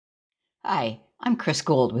Hi, I'm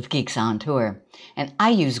Guld with Geeks On Tour, and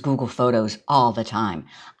I use Google Photos all the time.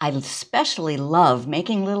 I especially love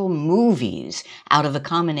making little movies out of a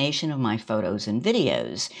combination of my photos and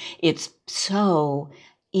videos. It's so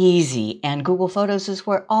easy, and Google Photos is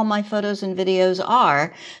where all my photos and videos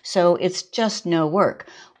are, so it's just no work.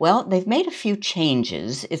 Well, they've made a few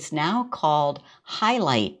changes. It's now called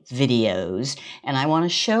highlight videos, and I want to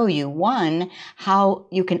show you one, how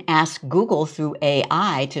you can ask Google through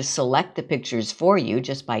AI to select the pictures for you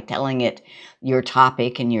just by telling it your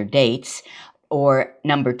topic and your dates. Or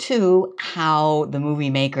number two, how the movie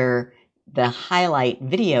maker, the highlight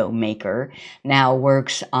video maker, now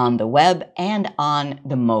works on the web and on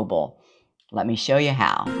the mobile. Let me show you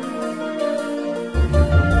how.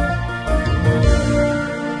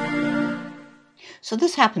 So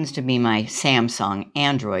this happens to be my Samsung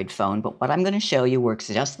Android phone, but what I'm going to show you works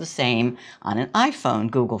just the same on an iPhone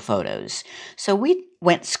Google Photos. So we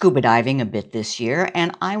went scuba diving a bit this year,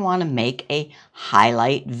 and I want to make a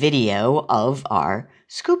highlight video of our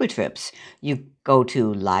scuba trips. You go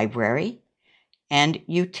to Library and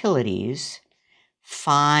Utilities,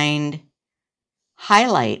 find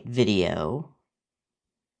Highlight Video,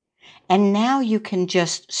 and now you can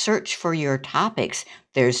just search for your topics.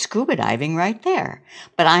 There's scuba diving right there.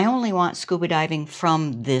 But I only want scuba diving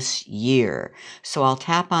from this year. So I'll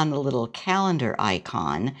tap on the little calendar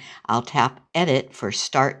icon. I'll tap Edit for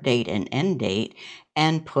start date and end date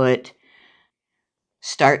and put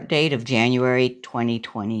start date of January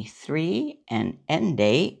 2023 and end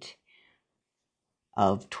date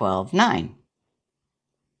of 12/9.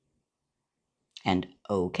 And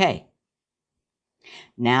OK.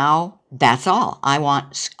 Now, that's all. I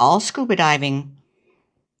want all scuba diving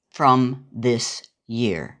from this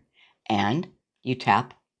year. And you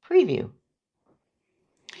tap Preview.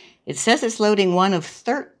 It says it's loading one of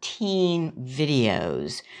 13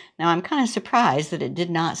 videos. Now, I'm kind of surprised that it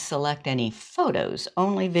did not select any photos,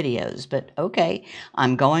 only videos. But okay,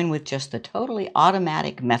 I'm going with just the totally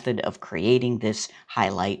automatic method of creating this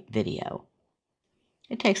highlight video.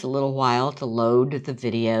 It takes a little while to load the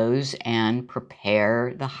videos and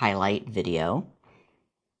prepare the highlight video.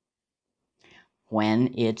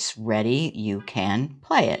 When it's ready, you can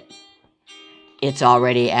play it. It's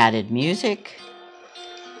already added music.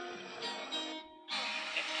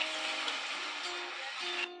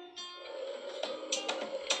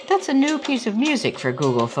 That's a new piece of music for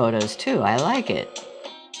Google Photos too. I like it.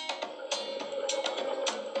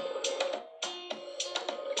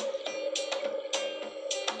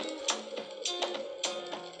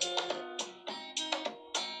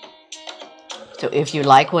 So if you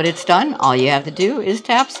like what it's done, all you have to do is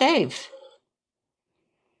tap Save.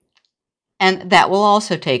 And that will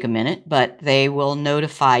also take a minute, but they will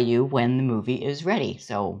notify you when the movie is ready.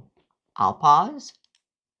 So I'll pause.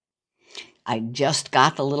 I just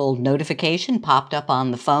got the little notification popped up on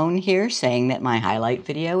the phone here saying that my highlight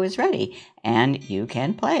video is ready, and you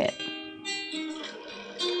can play it.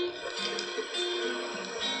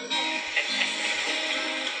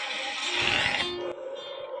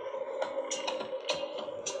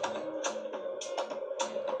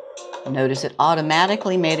 Notice it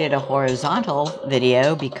automatically made it a horizontal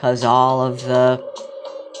video because all of the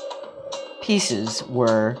pieces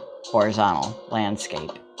were horizontal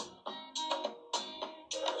landscape.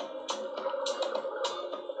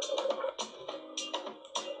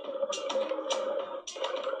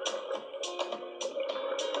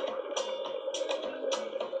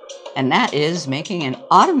 And that is making an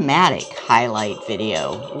automatic highlight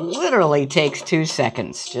video. Literally takes 2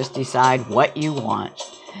 seconds. Just decide what you want.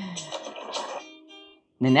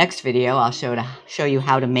 In the next video, I'll show you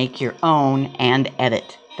how to make your own and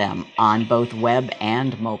edit them on both web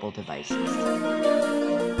and mobile devices.